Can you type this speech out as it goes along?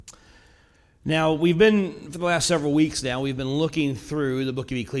Now, we've been, for the last several weeks now, we've been looking through the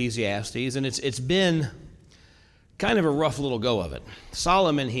book of Ecclesiastes, and it's been kind of a rough little go of it.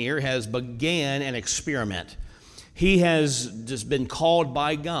 Solomon here has began an experiment. He has just been called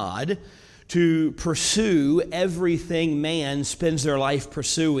by God to pursue everything man spends their life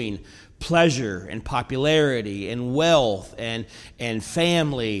pursuing: pleasure and popularity and wealth and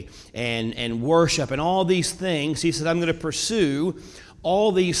family and worship and all these things. He said, I'm going to pursue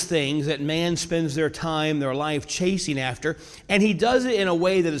all these things that man spends their time, their life chasing after, and he does it in a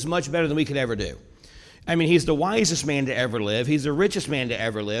way that is much better than we could ever do. I mean, he's the wisest man to ever live. He's the richest man to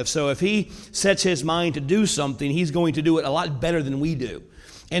ever live. So if he sets his mind to do something, he's going to do it a lot better than we do.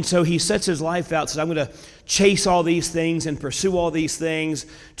 And so he sets his life out, says, I'm going to chase all these things and pursue all these things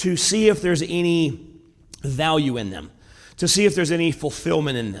to see if there's any value in them, to see if there's any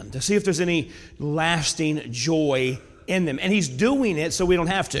fulfillment in them, to see if there's any lasting joy in them. And he's doing it so we don't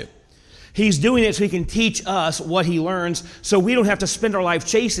have to. He's doing it so he can teach us what he learns, so we don't have to spend our life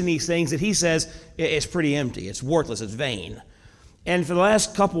chasing these things that he says it's pretty empty, it's worthless, it's vain. And for the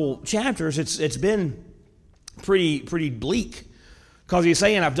last couple chapters, it's been pretty bleak, because he's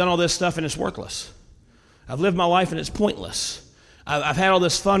saying, I've done all this stuff and it's worthless. I've lived my life and it's pointless. I've had all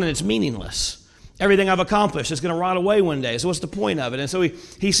this fun and it's meaningless. Everything I've accomplished is going to rot away one day. So what's the point of it? And so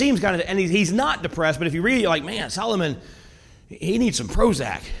he seems kind of, and he's not depressed, but if you read it, you're like, man, Solomon, he needs some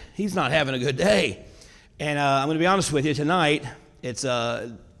Prozac. He's not having a good day. And I'm going to be honest with you, tonight, it's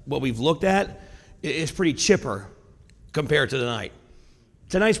what we've looked at is pretty chipper compared to tonight.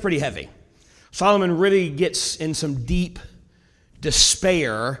 Tonight's pretty heavy. Solomon really gets in some deep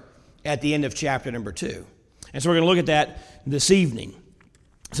despair at the end of chapter number 2. And so we're going to look at that this evening.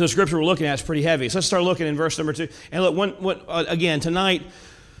 So the scripture we're looking at is pretty heavy. So let's start looking in verse number 2. And look, again, tonight,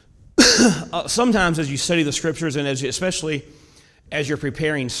 sometimes as you study the scriptures, and especially as you're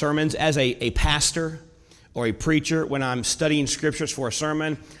preparing sermons, as a pastor or a preacher, when I'm studying scriptures for a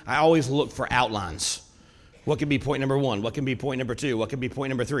sermon, I always look for outlines. What can be point number 1? What can be point number 2? What can be point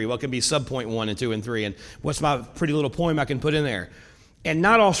number 3? What can be subpoint 1 and 2 and 3? And what's my pretty little poem I can put in there? And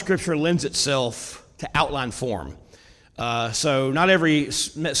not all scripture lends itself to outline form. So not every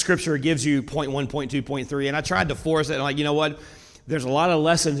scripture gives you point 1, point 2, point 3. And I tried to force it. And you know what? There's a lot of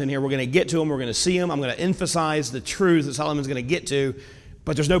lessons in here. We're going to get to them. We're going to see them. I'm going to emphasize the truth that Solomon's going to get to.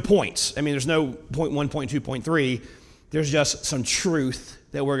 But there's no points. I mean, there's no point 1, point 2, point 3. There's just some truth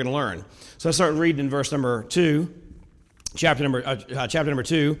that we're going to learn. So let's start reading in verse number 2, chapter number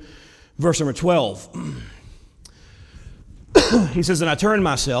 2, verse number 12. He says, and I turned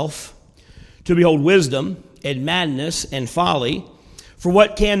myself to behold wisdom and madness and folly. For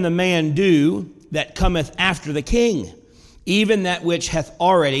what can the man do that cometh after the king? Even that which hath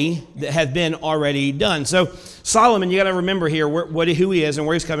been already done. So Solomon, you got to remember here who he is and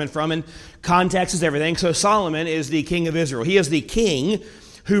where he's coming from, and context is everything. So Solomon is the king of Israel. He is the king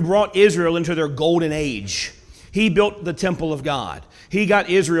who brought Israel into their golden age. He built the temple of God. He got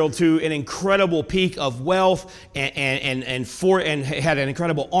Israel to an incredible peak of wealth and had an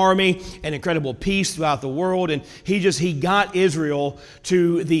incredible army and incredible peace throughout the world. And he got Israel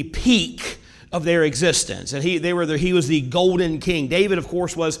to the peak of their existence. And he was the golden king. David, of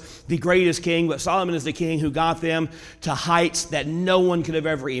course, was the greatest king, but Solomon is the king who got them to heights that no one could have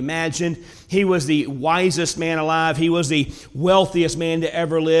ever imagined. He was the wisest man alive. He was the wealthiest man to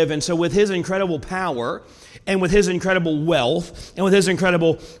ever live. And so with his incredible power and with his incredible wealth and with his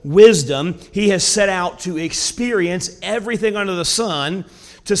incredible wisdom, he has set out to experience everything under the sun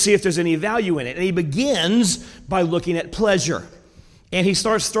to see if there's any value in it. And he begins by looking at pleasure. And he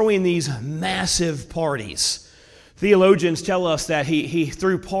starts throwing these massive parties. Theologians tell us that he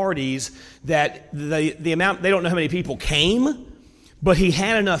threw parties that the amount, they don't know how many people came, but he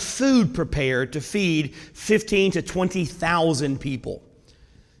had enough food prepared to feed 15 to 20,000 people.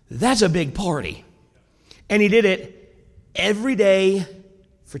 That's a big party. And he did it every day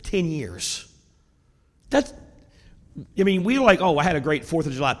for 10 years. We were like, I had a great 4th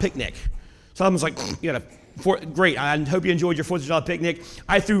of July picnic. Solomon's like, great, I hope you enjoyed your 4th of July picnic.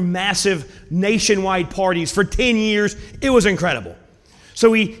 I threw massive nationwide parties for 10 years. It was incredible.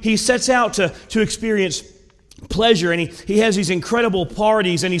 So he sets out to experience pleasure, and he has these incredible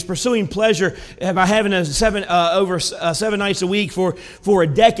parties, and he's pursuing pleasure by having over 7 nights a week for a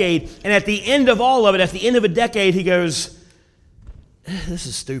decade. And at the end of all of it, at the end of a decade, he goes, this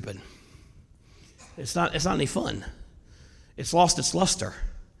is stupid. It's not any fun. It's lost its luster.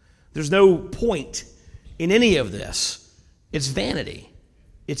 There's no point in any of this. It's vanity.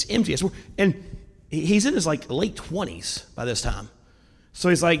 It's empty. And he's in his late 20s by this time. So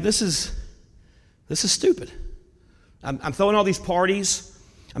he's like, this is stupid. I'm throwing all these parties.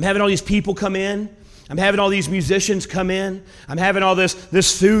 I'm having all these people come in. I'm having all these musicians come in. I'm having all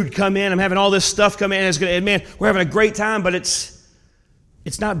this food come in. I'm having all this stuff come in. Man, we're having a great time, but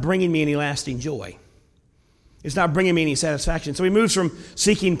it's not bringing me any lasting joy. It's not bringing me any satisfaction. So he moves from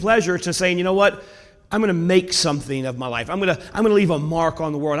seeking pleasure to saying, you know what? I'm going to make something of my life. I'm going to leave a mark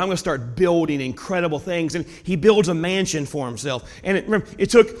on the world. I'm going to start building incredible things. And he builds a mansion for himself. And remember, it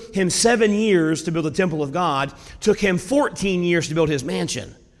took him 7 years to build the temple of God. It took him 14 years to build his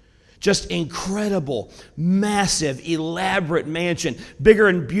mansion. Just incredible, massive, elaborate mansion, bigger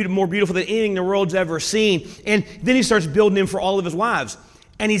and more beautiful than anything the world's ever seen. And then he starts building them for all of his wives.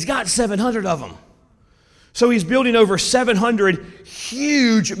 And he's got 700 of them. So he's building over 700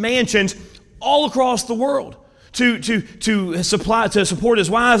 huge mansions all across the world to support his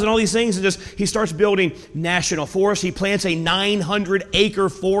wives and all these things. And he starts building national forests. He plants a 900-acre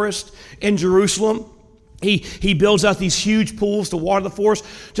forest in Jerusalem. He builds out these huge pools to water the forest.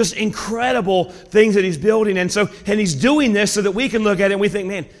 Just incredible things that he's building. And he's doing this so that we can look at it and we think,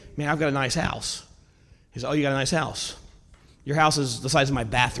 man, I've got a nice house. He says, oh, you got a nice house. Your house is the size of my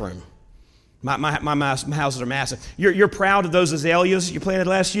bathroom. My houses are massive. You're proud of those azaleas you planted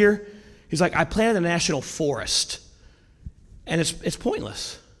last year? He's like, I planted a national forest. And it's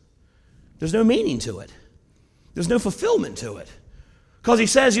pointless. There's no meaning to it. There's no fulfillment to it. Because he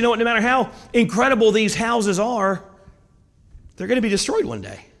says, you know what, no matter how incredible these houses are, they're going to be destroyed one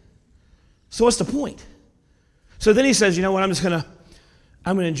day. So what's the point? So then he says, you know what, I'm going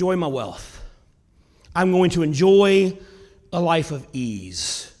to enjoy my wealth. I'm going to enjoy a life of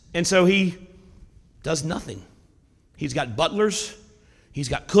ease. And so he does nothing. He's got butlers. He's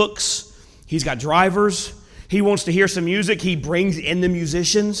got cooks. He's got drivers. He wants to hear some music. He brings in the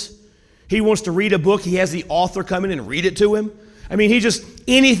musicians. He wants to read a book. He has the author come in and read it to him. I mean,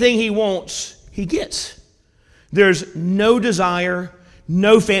 anything he wants, he gets. There's no desire,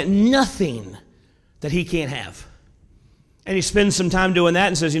 nothing that he can't have. And he spends some time doing that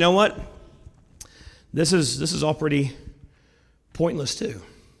and says, you know what? This is all pretty pointless too.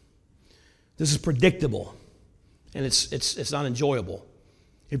 This is predictable, and it's not enjoyable.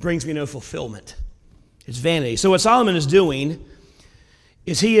 It brings me no fulfillment. It's vanity. So what Solomon is doing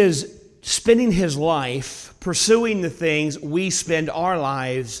is he is spending his life pursuing the things we spend our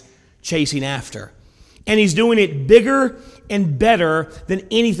lives chasing after. And he's doing it bigger and better than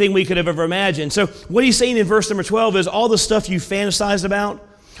anything we could have ever imagined. So what he's saying in verse number 12 is all the stuff you fantasized about,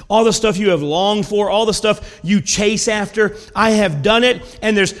 all the stuff you have longed for, all the stuff you chase after, I have done it,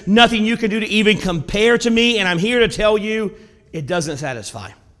 and there's nothing you can do to even compare to me, and I'm here to tell you it doesn't satisfy.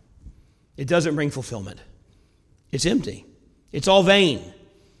 It doesn't bring fulfillment. It's empty. It's all vain.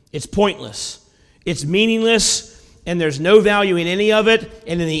 It's pointless. It's meaningless, and there's no value in any of it,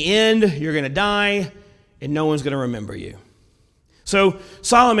 and in the end, you're going to die, and no one's going to remember you. So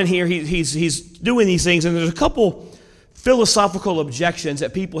Solomon here, he's doing these things, and there's a couple philosophical objections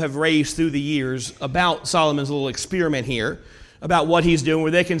that people have raised through the years about Solomon's little experiment here, about what he's doing,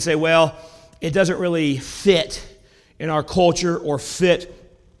 where they can say, well, it doesn't really fit in our culture or fit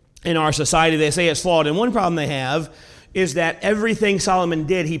in our society. They say it's flawed. And one problem they have is that everything Solomon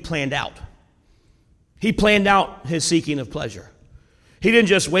did, he planned out. He planned out his seeking of pleasure. He didn't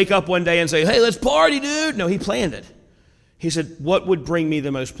just wake up one day and say, hey, let's party, dude. No, he planned it. He said, what would bring me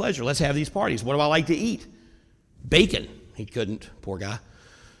the most pleasure? Let's have these parties. What do I like to eat? Bacon. He couldn't, poor guy.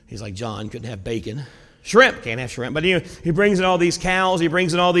 He's like John, couldn't have bacon. Shrimp, can't have shrimp. But he brings in all these cows. He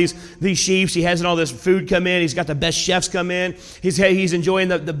brings in all these sheep. He has in all this food come in. He's got the best chefs come in. He's enjoying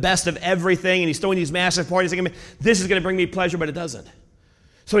the best of everything, and he's throwing these massive parties. Thinking, this is going to bring me pleasure, but it doesn't.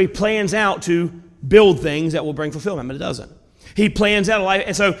 So he plans out to build things that will bring fulfillment, but it doesn't. He plans out a life,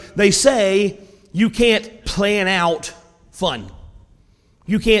 and so they say you can't plan out fun.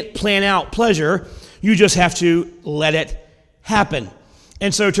 You can't plan out pleasure. You just have to let it happen.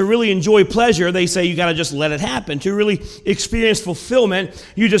 And so to really enjoy pleasure, they say you got to just let it happen. To really experience fulfillment,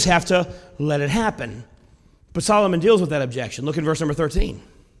 you just have to let it happen. But Solomon deals with that objection. Look at verse number 13.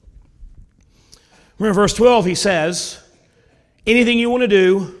 Remember verse 12, he says, anything you want to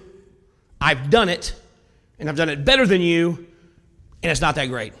do, I've done it, and I've done it better than you, and it's not that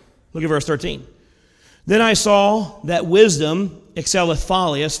great. Look at verse 13. Then I saw that wisdom excelleth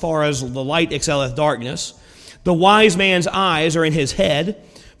folly as far as the light excelleth darkness. The wise man's eyes are in his head,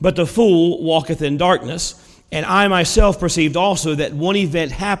 but the fool walketh in darkness. And I myself perceived also that one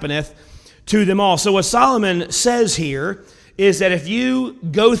event happeneth to them all. So what Solomon says here is that if you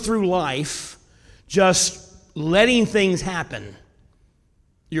go through life just letting things happen,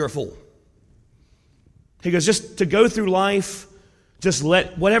 you're a fool. He goes, just to go through life, just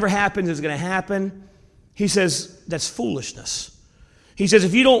let whatever happens is going to happen. He says that's foolishness. He says,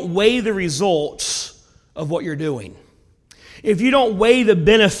 if you don't weigh the results of what you're doing, if you don't weigh the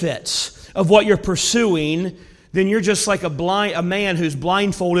benefits of what you're pursuing, then you're just like a man who's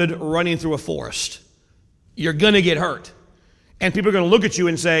blindfolded running through a forest. You're going to get hurt. And people are going to look at you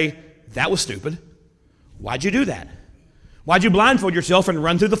and say, that was stupid. Why'd you do that? Why'd you blindfold yourself and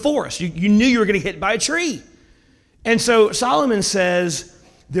run through the forest? You knew you were going to get hit by a tree. And so Solomon says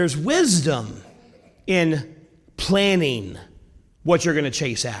there's wisdom in planning what you're going to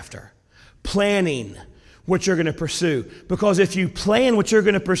chase after, planning what you're going to pursue. Because if you plan what you're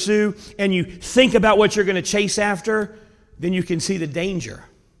going to pursue and you think about what you're going to chase after, then you can see the danger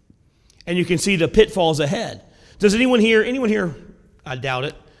and you can see the pitfalls ahead. Does anyone here, I doubt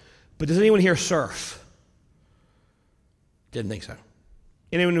it, but does anyone here surf? Didn't think so.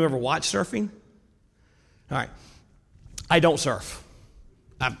 Anyone who ever watched surfing? All right. I don't surf.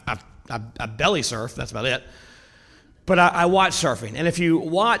 I belly surf, that's about it. But I watch surfing. And if you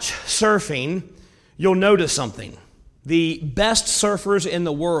watch surfing, you'll notice something. The best surfers in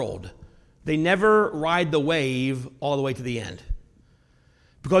the world, they never ride the wave all the way to the end.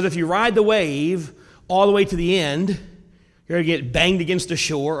 Because if you ride the wave all the way to the end, you're going to get banged against the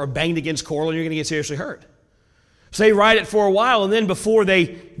shore or banged against coral and you're going to get seriously hurt. So they ride it for a while and then before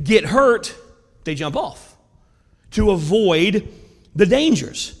they get hurt, they jump off to avoid the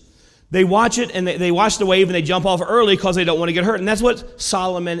dangers. They watch it and they watch the wave and they jump off early because they don't want to get hurt. And that's what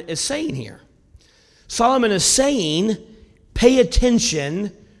Solomon is saying here. Solomon is saying, pay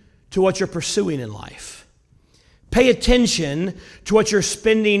attention to what you're pursuing in life. Pay attention to what you're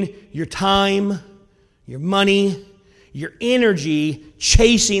spending your time, your money, your energy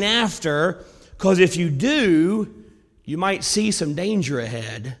chasing after, because if you do, you might see some danger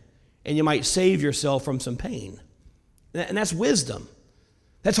ahead and you might save yourself from some pain. And that's wisdom.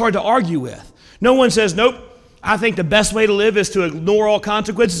 That's hard to argue with. No one says, nope, I think the best way to live is to ignore all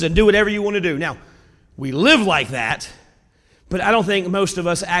consequences and do whatever you want to do. Now, we live like that, but I don't think most of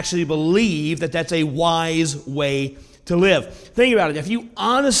us actually believe that that's a wise way to live. Think about it. If you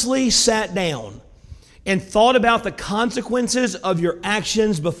honestly sat down and thought about the consequences of your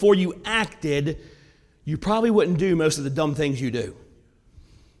actions before you acted, you probably wouldn't do most of the dumb things you do.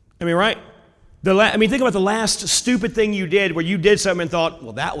 I mean, right? Think about the last stupid thing you did where you did something and thought,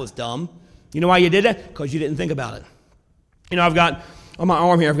 well, that was dumb. You know why you did that? Because you didn't think about it. You know, I've got, on my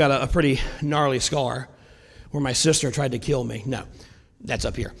arm here, I've got a pretty gnarly scar where my sister tried to kill me. No, that's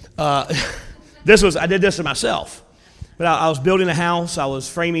up here. I did this to myself. But I was building a house. I was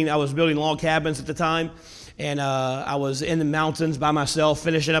building log cabins at the time. And I was in the mountains by myself,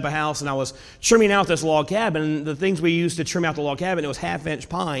 finishing up a house, and I was trimming out this log cabin. And the things we used to trim out the log cabin, it was half-inch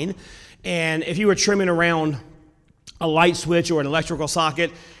pine. And if you were trimming around a light switch or an electrical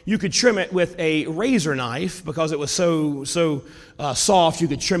socket, you could trim it with a razor knife because it was so soft. You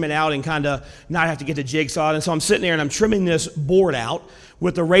could trim it out and kind of not have to get the jigsaw. And so I'm sitting there and I'm trimming this board out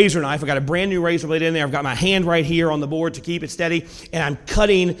with the razor knife. I got a brand new razor blade in there. I've got my hand right here on the board to keep it steady, and I'm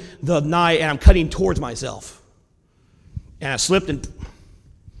cutting the knife and I'm cutting towards myself. And I slipped and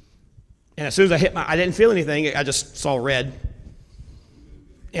as soon as I hit I didn't feel anything. I just saw red.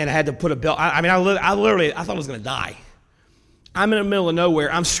 And I had to put a belt. I literally thought I was going to die. I'm in the middle of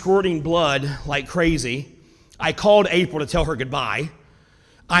nowhere. I'm squirting blood like crazy. I called April to tell her goodbye.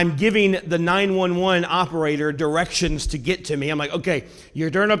 I'm giving the 911 operator directions to get to me. I'm like, okay, you're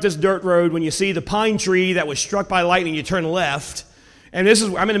turning up this dirt road. When you see the pine tree that was struck by lightning, you turn left. And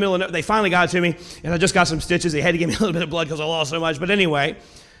I'm in the middle of nowhere. They finally got to me, and I just got some stitches. They had to give me a little bit of blood because I lost so much. But anyway,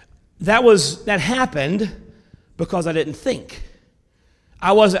 that happened because I didn't think.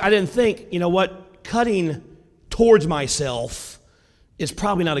 I didn't think, you know what, cutting towards myself is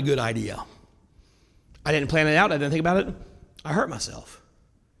probably not a good idea. I didn't plan it out. I didn't think about it. I hurt myself.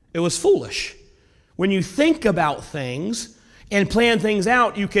 It was foolish. When you think about things and plan things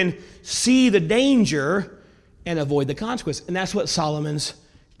out, you can see the danger and avoid the consequence. And that's what Solomon's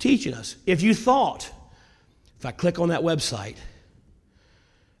teaching us. If you thought, if I click on that website,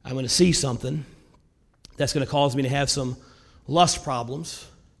 I'm going to see something that's going to cause me to have some lust problems.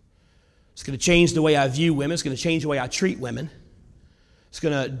 It's going to change the way I view women. It's going to change the way I treat women. It's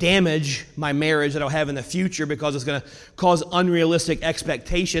going to damage my marriage that I'll have in the future because it's going to cause unrealistic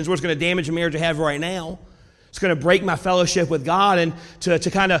expectations, or it's going to damage the marriage I have right now. It's going to break my fellowship with God, and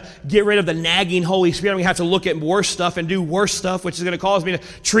to kind of get rid of the nagging Holy Spirit, I'm going to have to look at worse stuff and do worse stuff, which is going to cause me to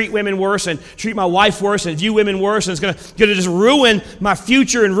treat women worse and treat my wife worse and view women worse, and it's going to just ruin my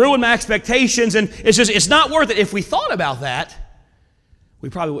future and ruin my expectations, and it's not worth it. If we thought about that, we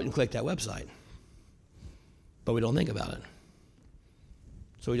probably wouldn't click that website. But we don't think about it.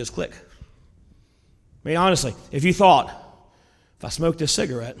 So we just click. I mean, honestly, if you thought, if I smoke this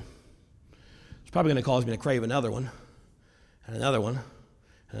cigarette, it's probably going to cause me to crave another one, and another one,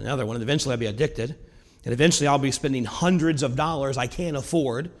 and another one, and eventually I'll be addicted, and eventually I'll be spending hundreds of dollars I can't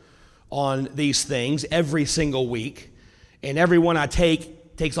afford on these things every single week, and every one I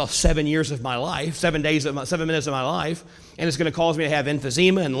takes off 7 years of my life, 7 minutes of my life, and it's going to cause me to have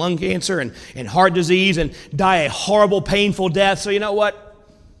emphysema and lung cancer and heart disease and die a horrible, painful death. So you know what?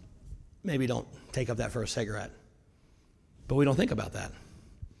 Maybe don't take up that first cigarette. But we don't think about that.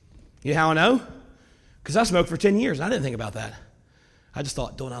 You know how I know? Because I smoked for 10 years. And I didn't think about that. I just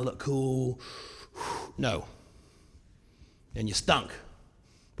thought, don't I look cool? No. And you stunk.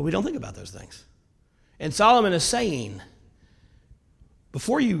 But we don't think about those things. And Solomon is saying,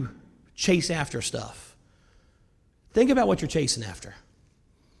 before you chase after stuff, think about what you're chasing after.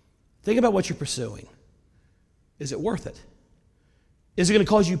 Think about what you're pursuing. Is it worth it? Is it going to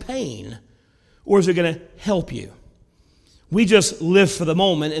cause you pain? Or is it going to help you? We just live for the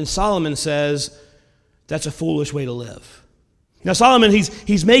moment, and Solomon says that's a foolish way to live. Now, Solomon,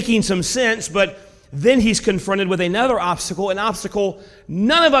 he's making some sense, but then he's confronted with another obstacle, an obstacle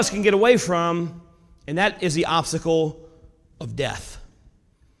none of us can get away from, and that is the obstacle of death.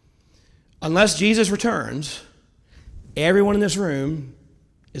 Unless Jesus returns, everyone in this room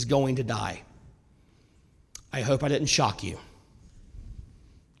is going to die. I hope I didn't shock you.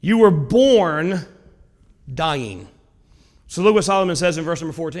 You were born dying. So look what Solomon says in verse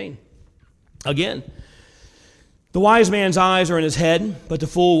number 14. Again, the wise man's eyes are in his head, but the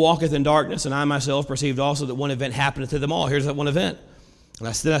fool walketh in darkness, and I myself perceived also that one event happeneth to them all. Here's that one event. And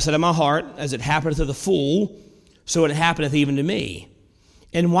I said in my heart, as it happeneth to the fool, so it happeneth even to me.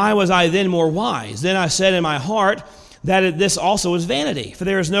 And why was I then more wise? Then I said in my heart that this also is vanity, for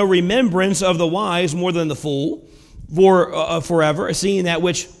there is no remembrance of the wise more than the fool forever, seeing that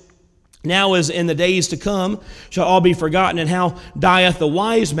which now is in the days to come shall all be forgotten, and how dieth the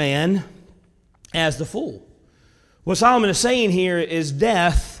wise man as the fool. What Solomon is saying here is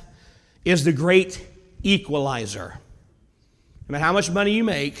death is the great equalizer. No matter how much money you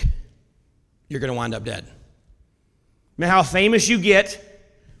make, you're going to wind up dead. No matter how famous you get,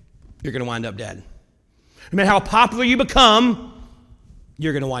 you're going to wind up dead. No matter how popular you become,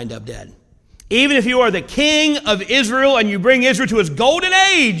 you're going to wind up dead. Even if you are the king of Israel and you bring Israel to its golden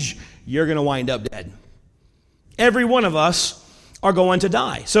age, you're going to wind up dead. Every one of us are going to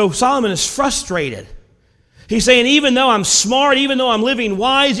die. So Solomon is frustrated. He's saying, even though I'm smart, even though I'm living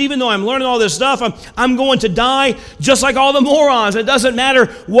wise, even though I'm learning all this stuff, I'm going to die just like all the morons. It doesn't matter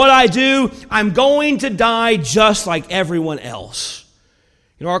what I do. I'm going to die just like everyone else.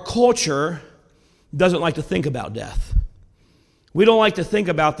 You know, our culture doesn't like to think about death. We don't like to think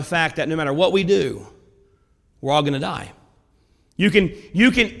about the fact that no matter what we do, we're all going to die. You can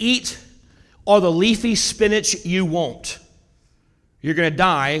eat all the leafy spinach you want. You're going to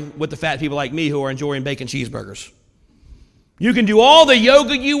die with the fat people like me who are enjoying bacon cheeseburgers. You can do all the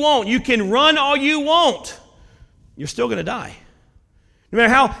yoga you want. You can run all you want. You're still going to die. No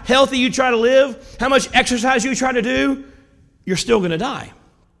matter how healthy you try to live, how much exercise you try to do, you're still going to die.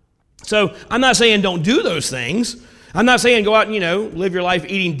 So I'm not saying don't do those things. I'm not saying go out and, live your life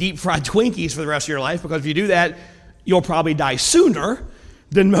eating deep fried Twinkies for the rest of your life, because if you do that, you'll probably die sooner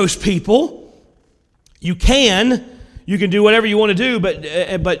than most people. You can do whatever you want to do, but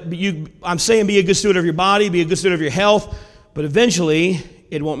I'm saying be a good steward of your body, be a good steward of your health, but eventually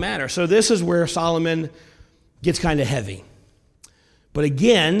it won't matter. So this is where Solomon gets kind of heavy. But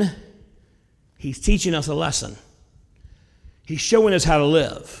again, he's teaching us a lesson. He's showing us how to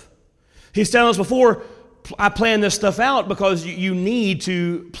live. He's telling us before I plan this stuff out, because you need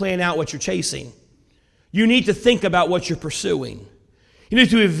to plan out what you're chasing. You need to think about what you're pursuing. You need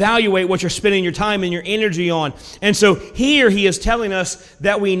to evaluate what you're spending your time and your energy on. And so here he is telling us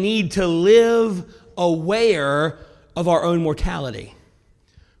that we need to live aware of our own mortality.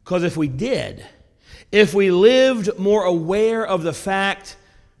 Because if we lived more aware of the fact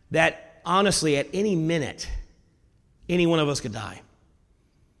that honestly at any minute, any one of us could die.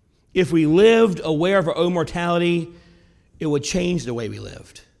 If we lived aware of our own mortality, it would change the way we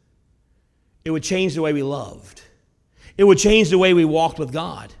lived. It would change the way we loved. It would change the way we walked with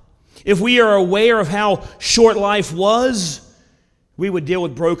God. If we are aware of how short life was, we would deal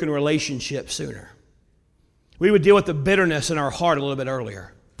with broken relationships sooner. We would deal with the bitterness in our heart a little bit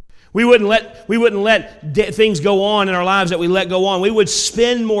earlier. We wouldn't let things go on in our lives that we let go on. We would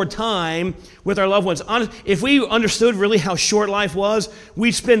spend more time with our loved ones. If we understood really how short life was,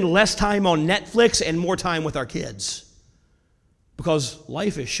 we'd spend less time on Netflix and more time with our kids. Because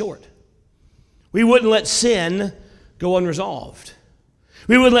life is short. We wouldn't let sin go unresolved.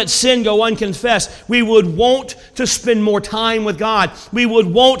 We would let sin go unconfessed. We would want to spend more time with God. We would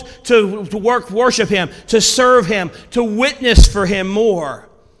want to worship Him, to serve Him, to witness for Him more.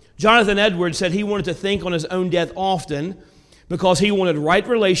 Jonathan Edwards said he wanted to think on his own death often because he wanted right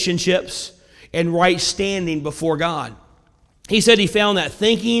relationships and right standing before God. He said he found that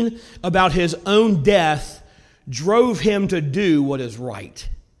thinking about his own death drove him to do what is right.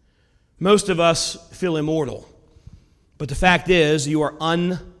 Most of us feel immortal, but the fact is you are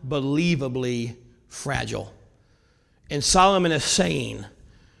unbelievably fragile. And Solomon is saying,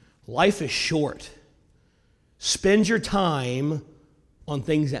 life is short. Spend your time on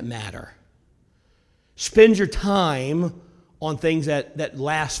things that matter. Spend your time on things that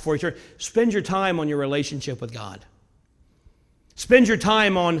last for eternity. Spend your time on your relationship with God. Spend your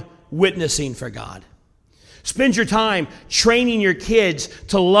time on witnessing for God. Spend your time training your kids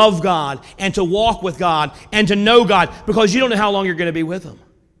to love God and to walk with God and to know God, because you don't know how long you're going to be with them.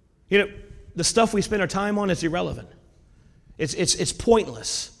 You know, the stuff we spend our time on is irrelevant. It's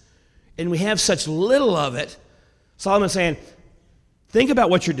pointless. And we have such little of it. Solomon's saying, think about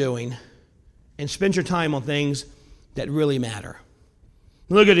what you're doing and spend your time on things that really matter.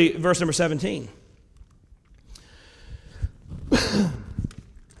 Look at verse number 17.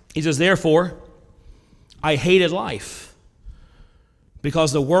 He says, therefore, I hated life,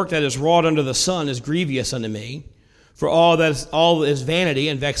 because the work that is wrought under the sun is grievous unto me. For all is vanity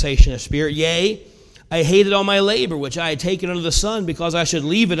and vexation of spirit. Yea, I hated all my labor which I had taken under the sun, because I should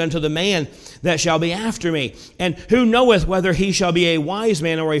leave it unto the man that shall be after me. And who knoweth whether he shall be a wise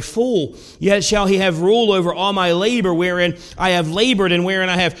man or a fool? Yet shall he have rule over all my labor, wherein I have labored, and wherein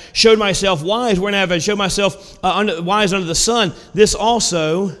I have showed myself wise, wherein I have showed myself wise under the sun. This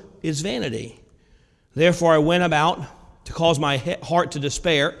also is vanity. Therefore I went about to cause my heart to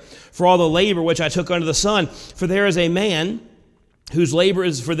despair for all the labor which I took under the sun. For there is a man whose labor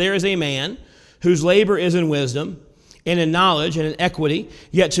is in wisdom, and in knowledge, and in equity.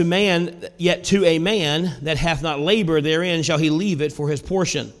 Yet to a man that hath not labored therein shall he leave it for his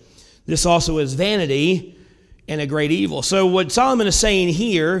portion. This also is vanity and a great evil. So what Solomon is saying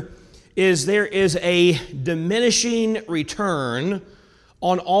here is there is a diminishing return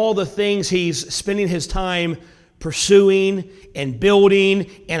on all the things he's spending his time pursuing and building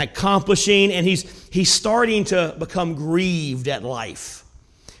and accomplishing, and he's starting to become grieved at life.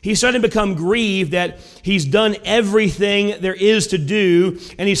 He's starting to become grieved that he's done everything there is to do,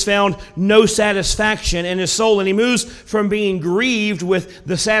 and he's found no satisfaction in his soul. And he moves from being grieved with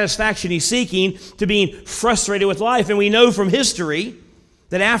the satisfaction he's seeking to being frustrated with life. And we know from history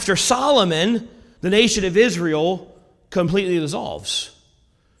that after Solomon, the nation of Israel completely dissolves.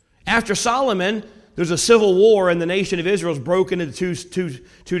 After Solomon, there's a civil war, and the nation of Israel is broken into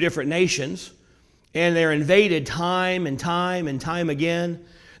two different nations, and they're invaded time and time again.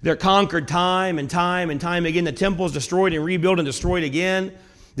 They're conquered time and time again. The temple is destroyed and rebuilt and destroyed again.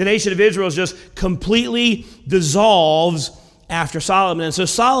 The nation of Israel is just completely dissolves after Solomon. And so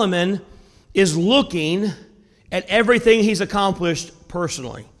Solomon is looking at everything he's accomplished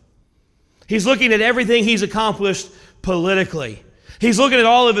personally. He's looking at everything he's accomplished politically. He's looking at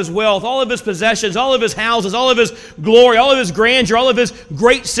all of his wealth, all of his possessions, all of his houses, all of his glory, all of his grandeur, all of his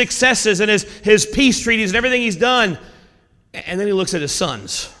great successes and his peace treaties and everything he's done. And then he looks at his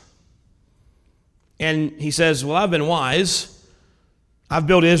sons. And he says, well, I've been wise. I've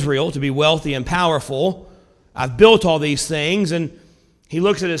built Israel to be wealthy and powerful. I've built all these things. And he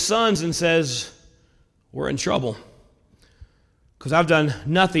looks at his sons and says, we're in trouble, because I've done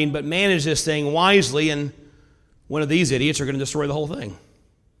nothing but manage this thing wisely, and one of these idiots are going to destroy the whole thing.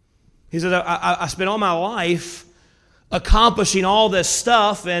 He says, I spent all my life accomplishing all this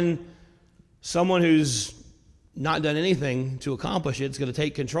stuff, and someone who's not done anything to accomplish it is going to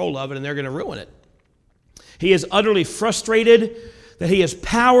take control of it, and they're going to ruin it. He is utterly frustrated that he is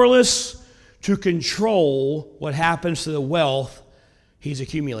powerless to control what happens to the wealth he's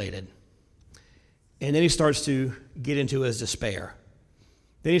accumulated. And then he starts to get into his despair.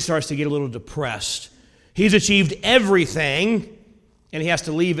 Then he starts to get a little depressed. He's achieved everything, and he has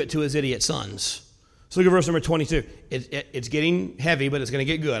to leave it to his idiot sons. So look at verse number 22. It's getting heavy, but it's going to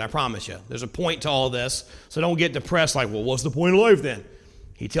get good, I promise you. There's a point to all this, so don't get depressed like, well, what's the point of life then?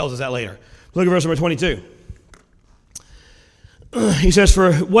 He tells us that later. Look at verse number 22. He says,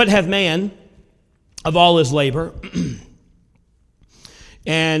 for what hath man of all his labor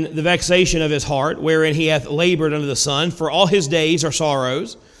and the vexation of his heart, wherein he hath labored under the sun? For all his days are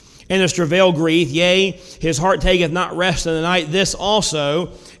sorrows, and his travail grief, yea, his heart taketh not rest in the night. This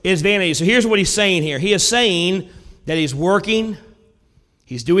also is vanity. So here's what he's saying here. He is saying that he's working,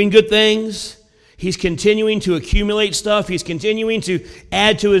 he's doing good things, He's continuing to accumulate stuff. He's continuing to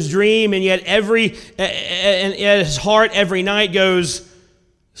add to his dream, and yet and his heart every night goes,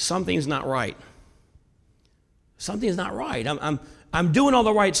 something's not right. Something's not right. I'm doing all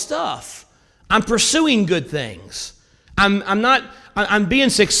the right stuff. I'm pursuing good things. I'm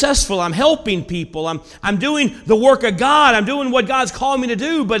being successful. I'm helping people. I'm doing the work of God. I'm doing what God's called me to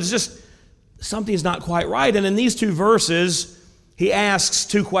do, but it's just something's not quite right. And in these two verses, he asks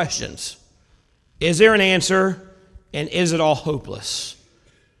two questions. Is there an answer, and is it all hopeless?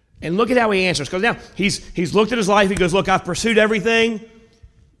 And look at how he answers. Because now he's looked at his life. He goes, look, I've pursued everything.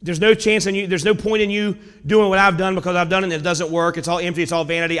 There's no chance in you. There's no point in you doing what I've done because I've done it and it doesn't work. It's all empty. It's all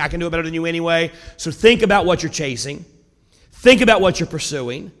vanity. I can do it better than you anyway. So think about what you're chasing. Think about what you're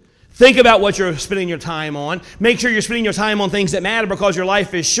pursuing. Think about what you're spending your time on. Make sure you're spending your time on things that matter because your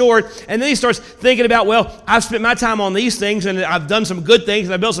life is short. And then he starts thinking about, well, I've spent my time on these things and I've done some good things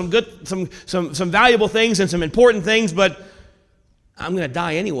and I've built some valuable things and some important things, but I'm going to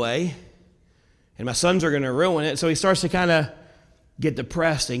die anyway. And my sons are going to ruin it. So he starts to kind of get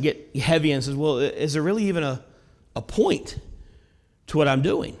depressed and get heavy and says, well, is there really even a point to what I'm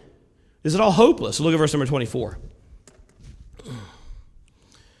doing? Is it all hopeless? Look at verse number 24.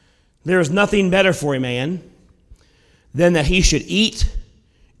 There is nothing better for a man than that he should eat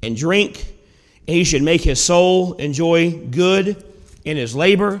and drink, and he should make his soul enjoy good in his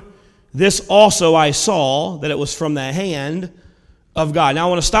labor. This also I saw, that it was from the hand of God. Now I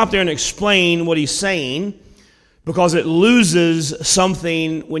want to stop there and explain what he's saying, because it loses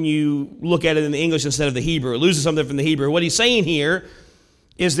something when you look at it in the English instead of the Hebrew. It loses something from the Hebrew. What he's saying here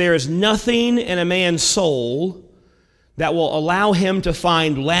is there is nothing in a man's soul that will allow him to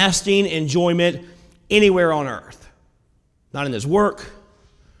find lasting enjoyment anywhere on earth. Not in his work,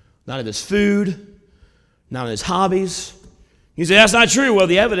 not in his food, not in his hobbies. You say, that's not true. Well,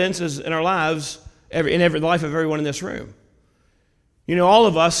 the evidence is in our lives, in the life of everyone in this room. You know, all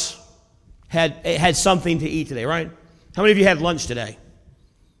of us had something to eat today, right? How many of you had lunch today?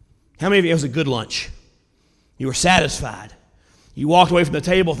 How many of you, it was a good lunch? You were satisfied. You walked away from the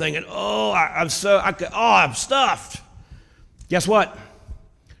table thinking, I'm stuffed. Guess what?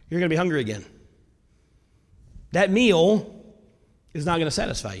 You're going to be hungry again. That meal is not going to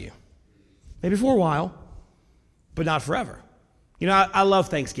satisfy you. Maybe for a while, but not forever. You know, I love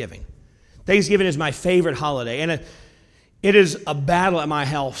Thanksgiving. Thanksgiving is my favorite holiday, and it is a battle at my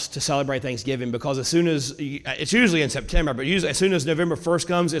house to celebrate Thanksgiving, because it's usually in September, but usually as soon as November 1st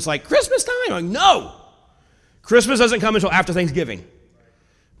comes, it's like Christmas time. I'm like, no! Christmas doesn't come until after Thanksgiving.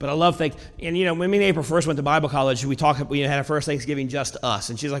 But I love and you know, when me and April first went to Bible college, we had our first Thanksgiving just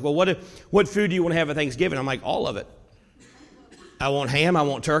us. And she's like, well, what food do you want to have at Thanksgiving? I'm like, all of it. I want ham, I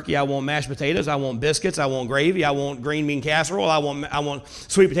want turkey, I want mashed potatoes, I want biscuits, I want gravy, I want green bean casserole, I want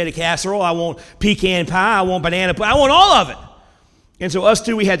sweet potato casserole, I want pecan pie, I want banana pie, I want all of it. And so us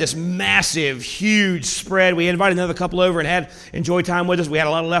two, we had this massive, huge spread. We invited another couple over and enjoyed time with us. We had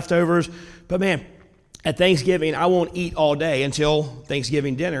a lot of leftovers. But man, at Thanksgiving, I won't eat all day until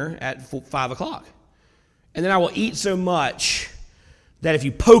Thanksgiving dinner at 5 o'clock. And then I will eat so much that if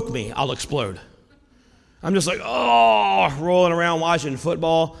you poke me, I'll explode. I'm just like, rolling around watching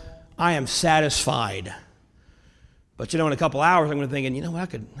football. I am satisfied. But you know, in a couple hours, I'm going to be thinking, you know what,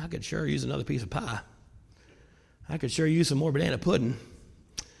 I could sure use another piece of pie. I could sure use some more banana pudding.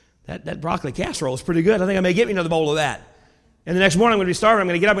 That broccoli casserole is pretty good. I think I may get me another bowl of that. And the next morning, I'm going to be starving. I'm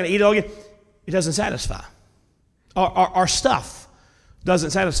going to get up, I'm going to eat it all again. It doesn't satisfy. Our stuff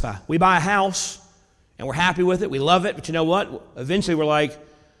doesn't satisfy. We buy a house, and we're happy with it. We love it. But you know what? Eventually, we're like,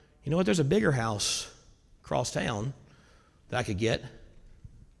 you know what? There's a bigger house across town that I could get.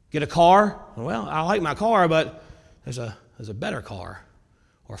 Get a car. Well, I like my car, but there's a better car,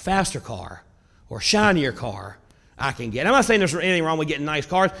 or a faster car, or a shinier car I can get. I'm not saying there's anything wrong with getting nice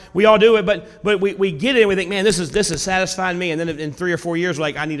cars. We all do it, but we get it and we think, man, this is satisfying me. And then in 3 or 4 years, we're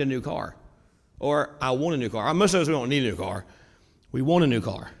like, I need a new car. Or I want a new car. Most of us, we don't need a new car. We want a new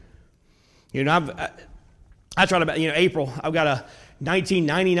car. You know, I try to, April, I've got a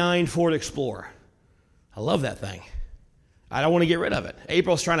 1999 Ford Explorer. I love that thing. I don't want to get rid of it.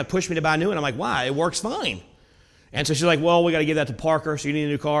 April's trying to push me to buy a new one. I'm like, why? It works fine. And so she's like, well, we got to give that to Parker, so you need a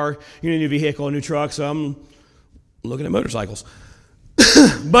new car, you need a new vehicle, a new truck. So I'm looking at motorcycles.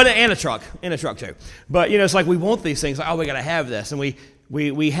 And a truck too. But, it's like we want these things. Like, we got to have this. And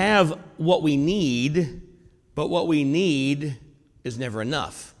we have what we need, but what we need is never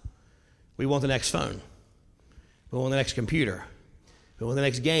enough. We want the next phone. We want the next computer. We want the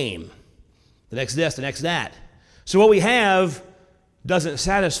next game. The next this, the next that. So what we have doesn't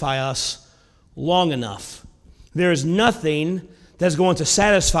satisfy us long enough. There is nothing that's going to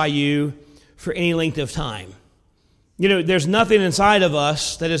satisfy you for any length of time. You know, there's nothing inside of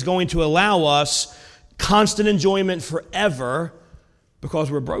us that is going to allow us constant enjoyment forever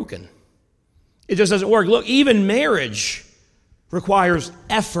because we're broken. It just doesn't work. Look, even marriage requires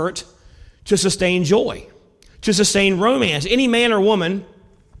effort to sustain joy, to sustain romance. Any man or woman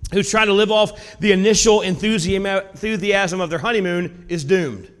who's trying to live off the initial enthusiasm of their honeymoon is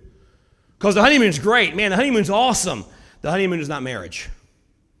doomed. Because the honeymoon's great. Man, the honeymoon's awesome. The honeymoon is not marriage.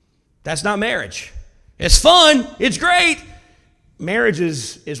 That's not marriage. It's fun. It's great. Marriage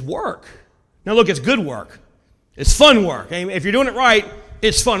is work. Now look, it's good work. It's fun work. If you're doing it right,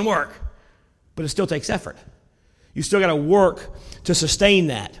 it's fun work. But it still takes effort. You still got to work to sustain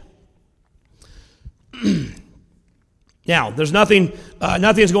that. Now, there's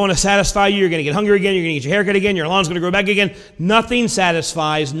nothing's going to satisfy you. You're going to get hungry again. You're going to get your hair cut again. Your lawn's going to grow back again. Nothing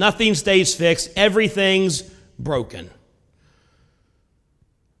satisfies. Nothing stays fixed. Everything's broken.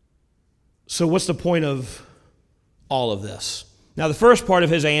 So what's the point of all of this? Now, the first part of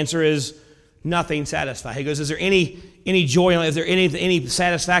his answer is nothing satisfies. He goes, is there any joy? Is there any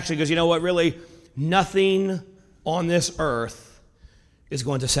satisfaction? He goes, you know what, really? Nothing on this earth is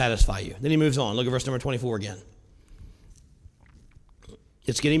going to satisfy you. Then he moves on. Look at verse number 24 again.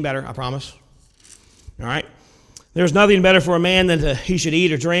 It's getting better, I promise. All right? There's nothing better for a man than he should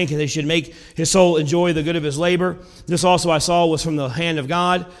eat or drink, and he should make his soul enjoy the good of his labor. This also I saw was from the hand of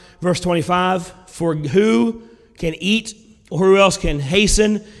God. Verse 25, for who can eat or who else can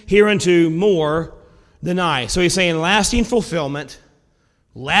hasten hereunto more than I? So he's saying lasting fulfillment,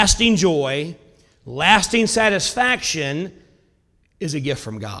 lasting joy, lasting satisfaction is a gift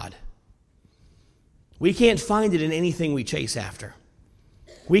from God. We can't find it in anything we chase after.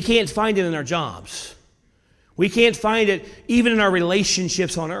 We can't find it in our jobs. We can't find it even in our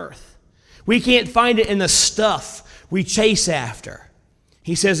relationships on earth. We can't find it in the stuff we chase after.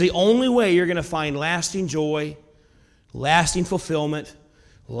 He says the only way you're going to find lasting joy, lasting fulfillment,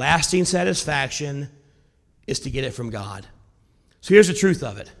 lasting satisfaction is to get it from God. So here's the truth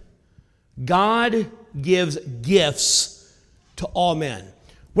of it. God gives gifts to all men.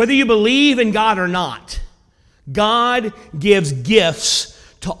 Whether you believe in God or not, God gives gifts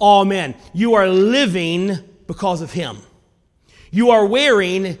to all men. You are living because of Him. You are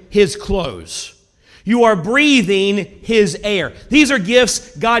wearing His clothes. You are breathing His air. These are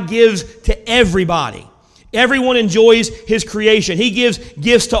gifts God gives to everybody. Everyone enjoys His creation. He gives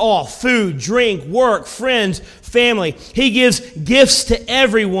gifts to all: food, drink, work, friends, family. He gives gifts to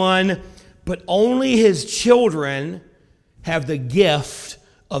everyone, but only His children have the gift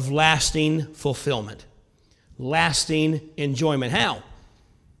of lasting fulfillment, lasting enjoyment. How?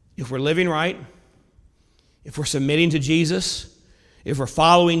 If we're living right, if we're submitting to Jesus, if we're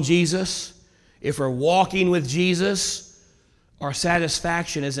following Jesus, if we're walking with Jesus, our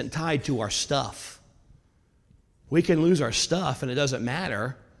satisfaction isn't tied to our stuff. We can lose our stuff and it doesn't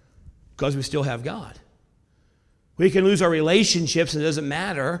matter because we still have God. We can lose our relationships and it doesn't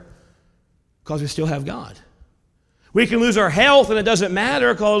matter because we still have God. We can lose our health and it doesn't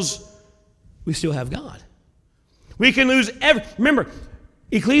matter because we still have God. We can lose remember,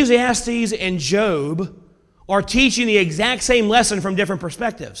 Ecclesiastes and Job are teaching the exact same lesson from different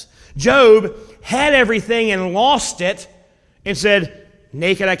perspectives. Job had everything and lost it and said,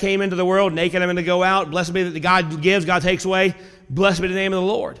 naked I came into the world, naked I'm going to go out. Blessed be that God gives, God takes away. Blessed be the name of the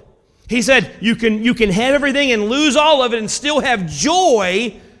Lord. He said, you can have everything and lose all of it and still have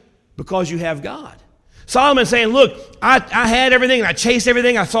joy because you have God. Solomon's saying, look, I had everything and I chased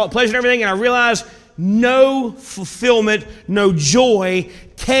everything, I sought pleasure in everything, and I realized no fulfillment, no joy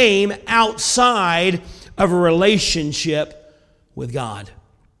came outside of a relationship with God.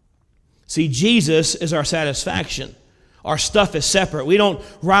 See, Jesus is our satisfaction. Our stuff is separate. We don't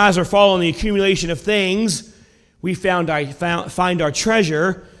rise or fall in the accumulation of things. We find our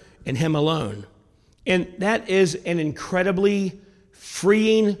treasure in Him alone. And that is an incredibly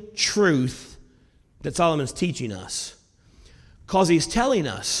freeing truth that Solomon's teaching us. Because he's telling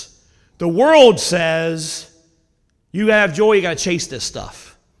us, the world says, you got to have joy, you got to chase this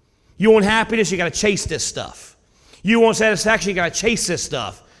stuff. You want happiness, you got to chase this stuff. You want satisfaction, you got to chase this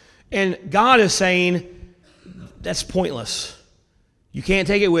stuff. And God is saying, that's pointless. You can't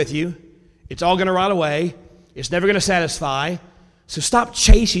take it with you. It's all going to rot away. It's never going to satisfy. So stop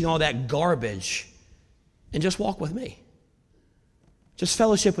chasing all that garbage and just walk with me. Just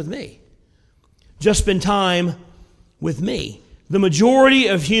fellowship with me. Just spend time with me. The majority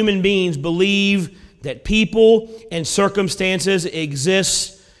of human beings believe that people and circumstances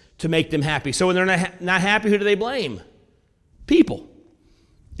exist to make them happy. So when they're not happy, who do they blame? People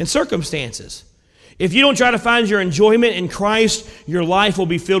and circumstances. If you don't try to find your enjoyment in Christ, your life will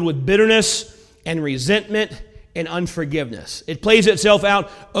be filled with bitterness and resentment and unforgiveness. It plays itself out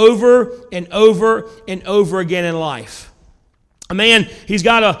over and over and over again in life. A man, he's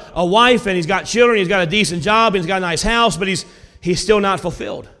got a wife and he's got children, he's got a decent job, and he's got a nice house, but he's still not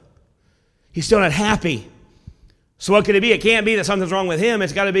fulfilled. He's still not happy. So what could it be? It can't be that something's wrong with him.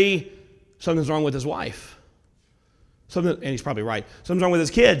 It's got to be something's wrong with his wife. And he's probably right. Something's wrong with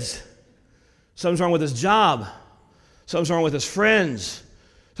his kids. Something's wrong with his job. Something's wrong with his friends.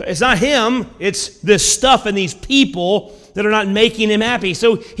 So it's not him. It's this stuff and these people that are not making him happy.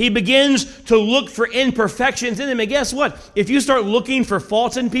 So he begins to look for imperfections in them. And guess what? If you start looking for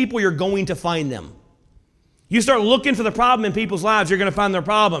faults in people, you're going to find them. You start looking for the problem in people's lives, you're going to find their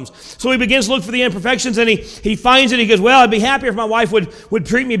problems. So he begins to look for the imperfections, and he finds it. He goes, well, I'd be happier if my wife would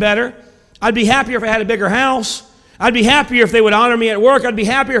treat me better. I'd be happier if I had a bigger house. I'd be happier if they would honor me at work. I'd be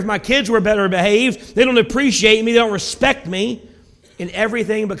happier if my kids were better behaved. They don't appreciate me. They don't respect me. And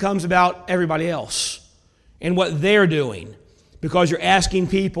everything becomes about everybody else and what they're doing, because you're asking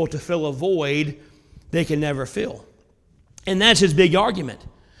people to fill a void they can never fill. And that's his big argument,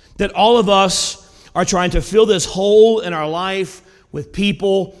 that all of us are trying to fill this hole in our life with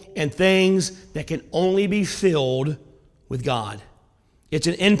people and things that can only be filled with God. It's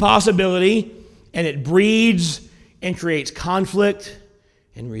an impossibility, and it breeds and creates conflict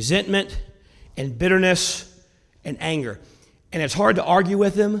and resentment and bitterness and anger. And it's hard to argue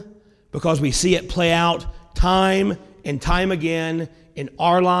with him because we see it play out time and time again in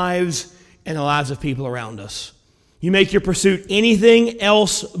our lives and the lives of people around us. You make your pursuit anything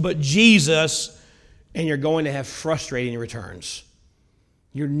else but Jesus, and you're going to have frustrating returns.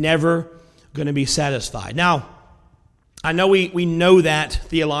 You're never going to be satisfied. Now, I know we know that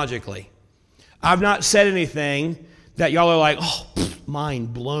theologically. I've not said anything that y'all are like, oh,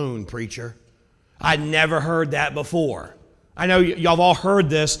 mind blown, preacher. I'd never heard that before. I know y'all have all heard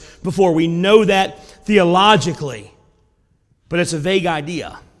this before. We know that theologically, but it's a vague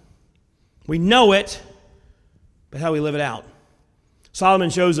idea. We know it, but how do we live it out? Solomon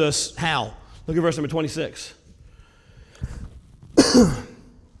shows us how. Look at verse number 26.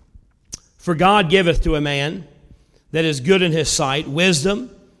 For God giveth to a man that is good in his sight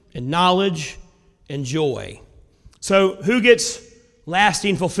wisdom and knowledge and joy. So who gets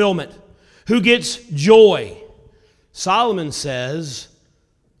lasting fulfillment? Who gets joy? Solomon says,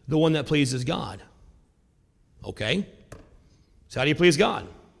 the one that pleases God. Okay. So how do you please God?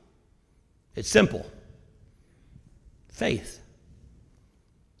 It's simple. Faith.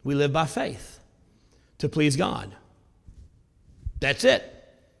 We live by faith to please God. That's it.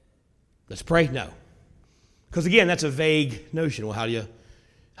 Let's pray? No. Because again, that's a vague notion. Well, how do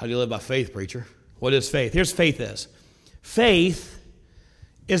you live by faith, preacher? What is faith? Here's faith is. Faith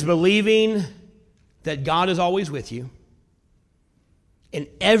is believing that God is always with you in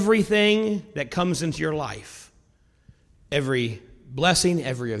everything that comes into your life. Every blessing,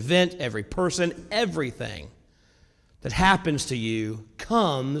 every event, every person, everything that happens to you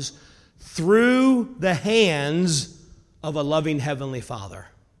comes through the hands of a loving Heavenly Father.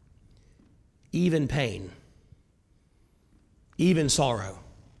 Even pain, even sorrow,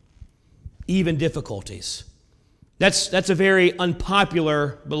 even difficulties. That's a very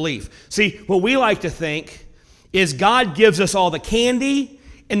unpopular belief. See, what we like to think is God gives us all the candy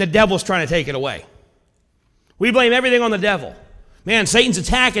and the devil's trying to take it away. We blame everything on the devil. Man, Satan's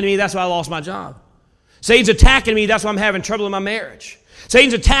attacking me, that's why I lost my job. Satan's attacking me, that's why I'm having trouble in my marriage.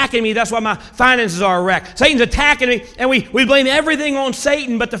 Satan's attacking me, that's why my finances are a wreck. Satan's attacking me, and we blame everything on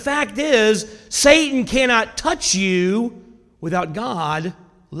Satan, but the fact is, Satan cannot touch you without God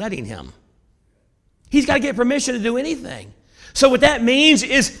letting him. He's got to get permission to do anything. So what that means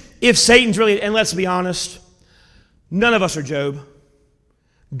is, if Satan's really, and let's be honest, none of us are Job.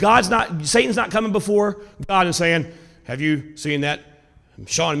 Satan's not coming before God and saying, have you seen that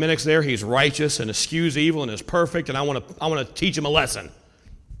Sean Minix there? He's righteous and eschews evil and is perfect, and I want to teach him a lesson.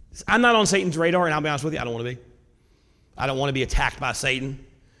 I'm not on Satan's radar, and I'll be honest with you, I don't want to be. I don't want to be attacked by Satan.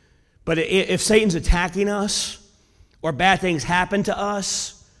 But if Satan's attacking us or bad things happen to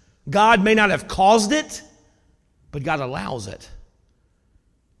us, God may not have caused it, but God allows it.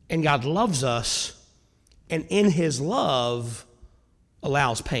 And God loves us, and in his love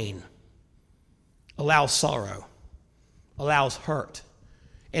allows pain, allows sorrow, allows hurt.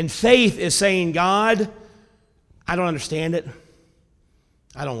 And faith is saying, God, I don't understand it.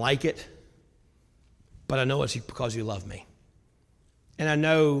 I don't like it. But I know it's because you love me. And I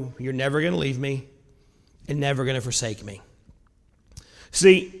know you're never going to leave me and never going to forsake me.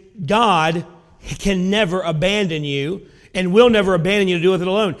 See, God can never abandon you and will never abandon you to do with it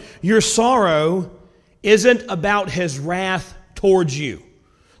alone. Your sorrow isn't about his wrath towards you.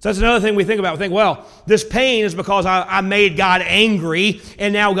 So that's another thing we think about. We think, well, this pain is because I made God angry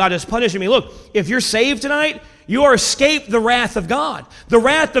and now God is punishing me. Look, if you're saved tonight, you are escaped the wrath of God. The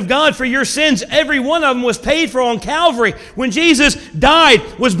wrath of God for your sins, every one of them was paid for on Calvary. When Jesus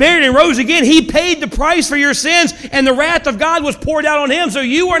died, was buried, and rose again, He paid the price for your sins, and the wrath of God was poured out on Him. So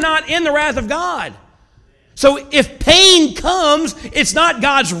you are not in the wrath of God. So if pain comes, it's not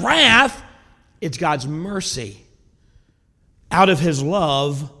God's wrath, it's God's mercy. Out of His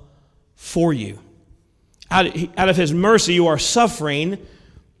love for you. Out of His mercy, you are suffering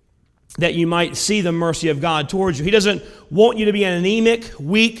that you might see the mercy of God towards you. He doesn't want you to be an anemic,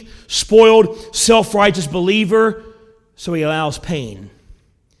 weak, spoiled, self-righteous believer, so He allows pain.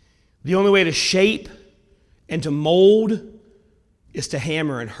 The only way to shape and to mold is to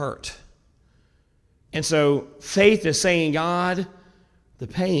hammer and hurt. And so faith is saying, God, the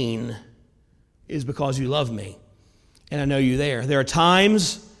pain is because you love me. And I know you there. There are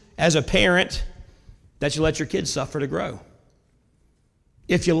times as a parent that you let your kids suffer to grow.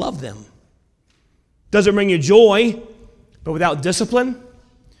 If you love them. Doesn't bring you joy, but without discipline,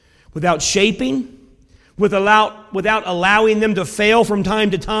 without shaping, without allowing them to fail from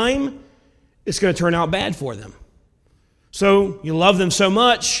time to time, it's going to turn out bad for them. So you love them so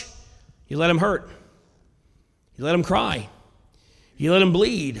much, you let them hurt. You let them cry. You let them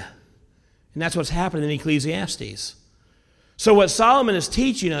bleed. And that's what's happening in Ecclesiastes. So what Solomon is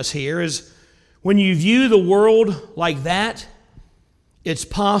teaching us here is when you view the world like that, it's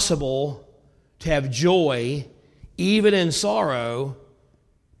possible to have joy even in sorrow,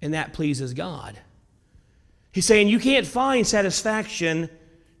 and that pleases God. He's saying you can't find satisfaction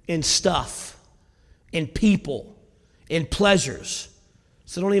in stuff, in people, in pleasures.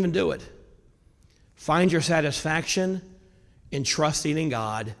 So don't even do it. Find your satisfaction in trusting in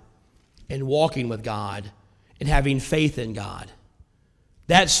God and walking with God and having faith in God.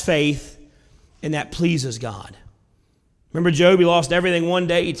 That's faith, and that pleases God. Remember Job, he lost everything one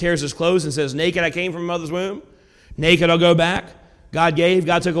day. He tears his clothes and says, naked I came from my mother's womb. Naked I'll go back. God gave,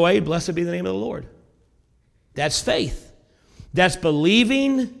 God took away. Blessed be the name of the Lord. That's faith. That's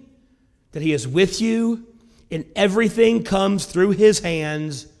believing that He is with you and everything comes through His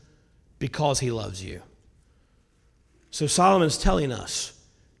hands because He loves you. So Solomon's telling us,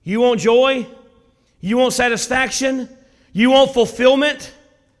 you want joy? You want satisfaction? You want fulfillment?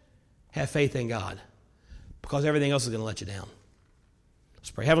 Have faith in God, because everything else is going to let you down. Let's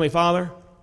pray. Heavenly Father,